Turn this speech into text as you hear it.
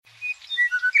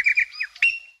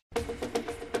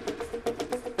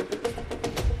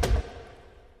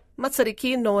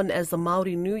Matariki, known as the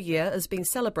Māori New Year, is being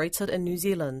celebrated in New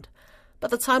Zealand. But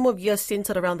the time of year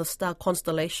centred around the star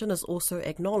constellation is also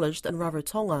acknowledged in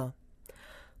Rarotonga.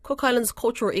 Cook Islands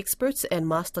cultural expert and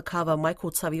master carver Michael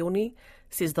Tavioni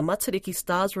says the Matariki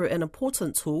stars were an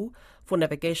important tool for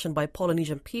navigation by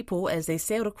Polynesian people as they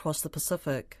sailed across the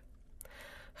Pacific.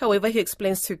 However, he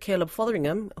explains to Caleb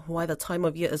Fotheringham why the time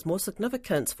of year is more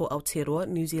significant for Aotearoa,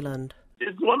 New Zealand.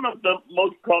 It's one of the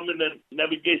most prominent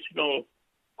navigational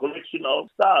collection of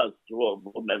stars for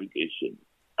navigation.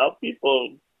 Our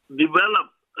people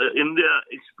developed in their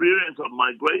experience of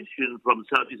migration from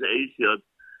Southeast Asia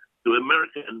to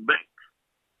America and back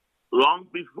long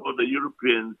before the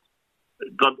Europeans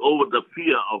got over the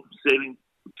fear of sailing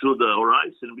to the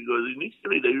horizon, because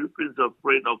initially the Europeans are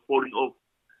afraid of falling off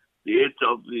the edge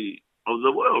of the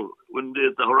world. When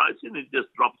the horizon, it just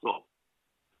drops off.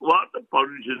 While the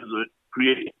Polynesians were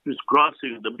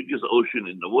crossing the biggest ocean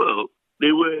in the world,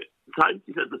 they were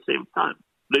scientists at the same time.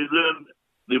 They learned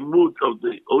the mood of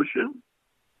the ocean.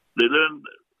 They learned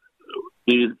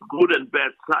the good and bad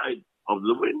side of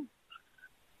the wind.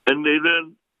 And they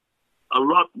learned a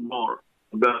lot more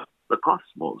about the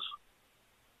cosmos.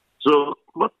 So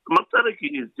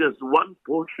Matariki is just one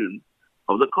portion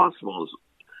of the cosmos,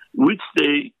 which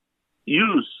they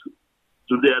use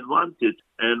to their advantage.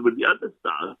 And with the other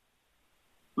stars,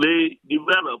 they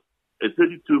developed a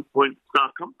 32-point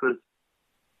star compass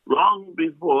long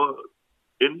before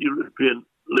any European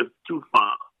left too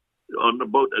far on the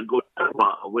boat and go too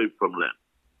far away from land.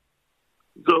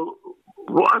 So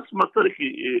for us, Matariki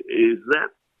is that,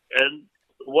 and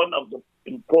one of the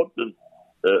important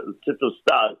set of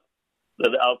stars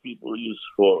that our people use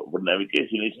for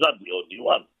navigation. It's not the only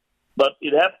one, but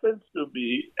it happens to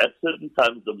be at certain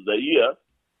times of the year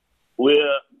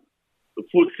where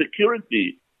food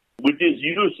security, which is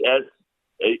used as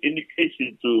an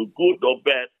indication to good or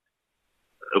bad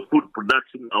food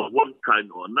production of one kind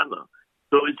or another.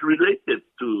 So it's related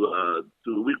to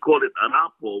we call it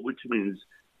anapo, which means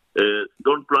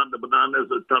don't plant the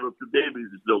bananas or taro today because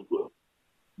it's no good.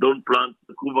 Don't plant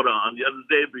the kumara on the other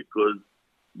day because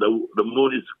the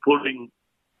moon is pulling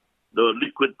the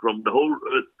liquid from the whole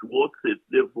earth towards it.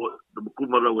 Therefore, the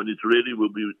kumara, when it's ready,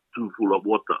 will be too full of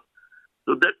water.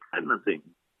 So that kind of thing.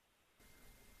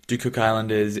 Do Cook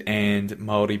Islanders and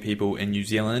Māori people in New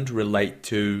Zealand relate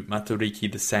to Matariki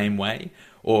the same way,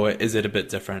 or is it a bit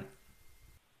different?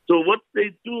 So what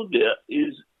they do there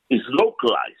is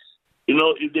localized. You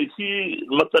know, if they see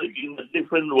Matariki in a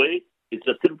different way, it's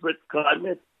a temperate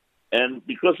climate, and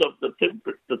because of the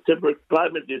temperate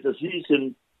climate, there's a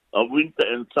season of winter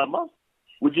and summer,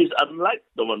 which is unlike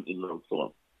the one in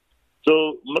Rarotonga.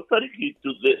 So Matariki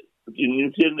in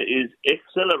New Zealand is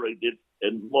accelerated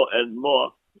and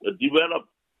more developed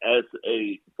as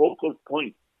a focal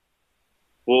point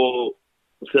for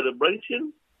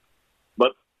celebration,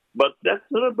 but that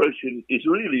celebration is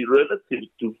really relative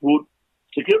to food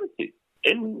security.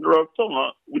 In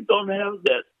Rarotonga, we don't have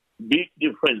that big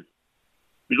difference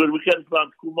because we can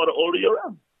plant kumara all year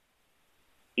round.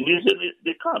 In New Zealand,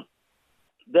 they can't.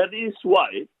 That is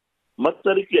why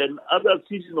Matariki and other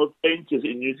seasonal changes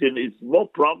in New Zealand is more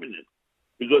prominent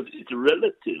because it's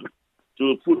relative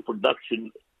to food production,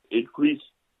 increased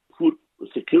food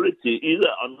security either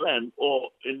on land or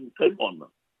in Kaimana.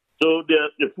 So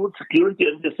the food security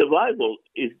and the survival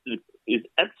is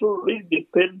absolutely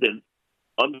dependent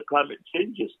on the climate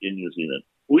changes in New Zealand,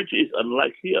 which is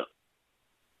unlike here.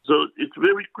 So it's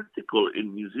very critical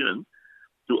in New Zealand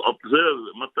to observe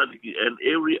Matariki and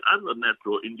every other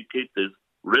natural indicators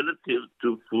relative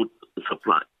to food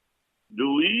supply.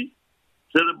 Do we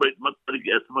celebrate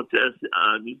Matariki as much as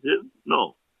New Zealand?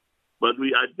 No. But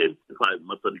we identify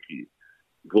Matariki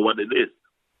for what it is.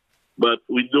 But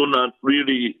we do not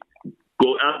really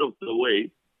go out of the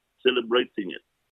way celebrating it.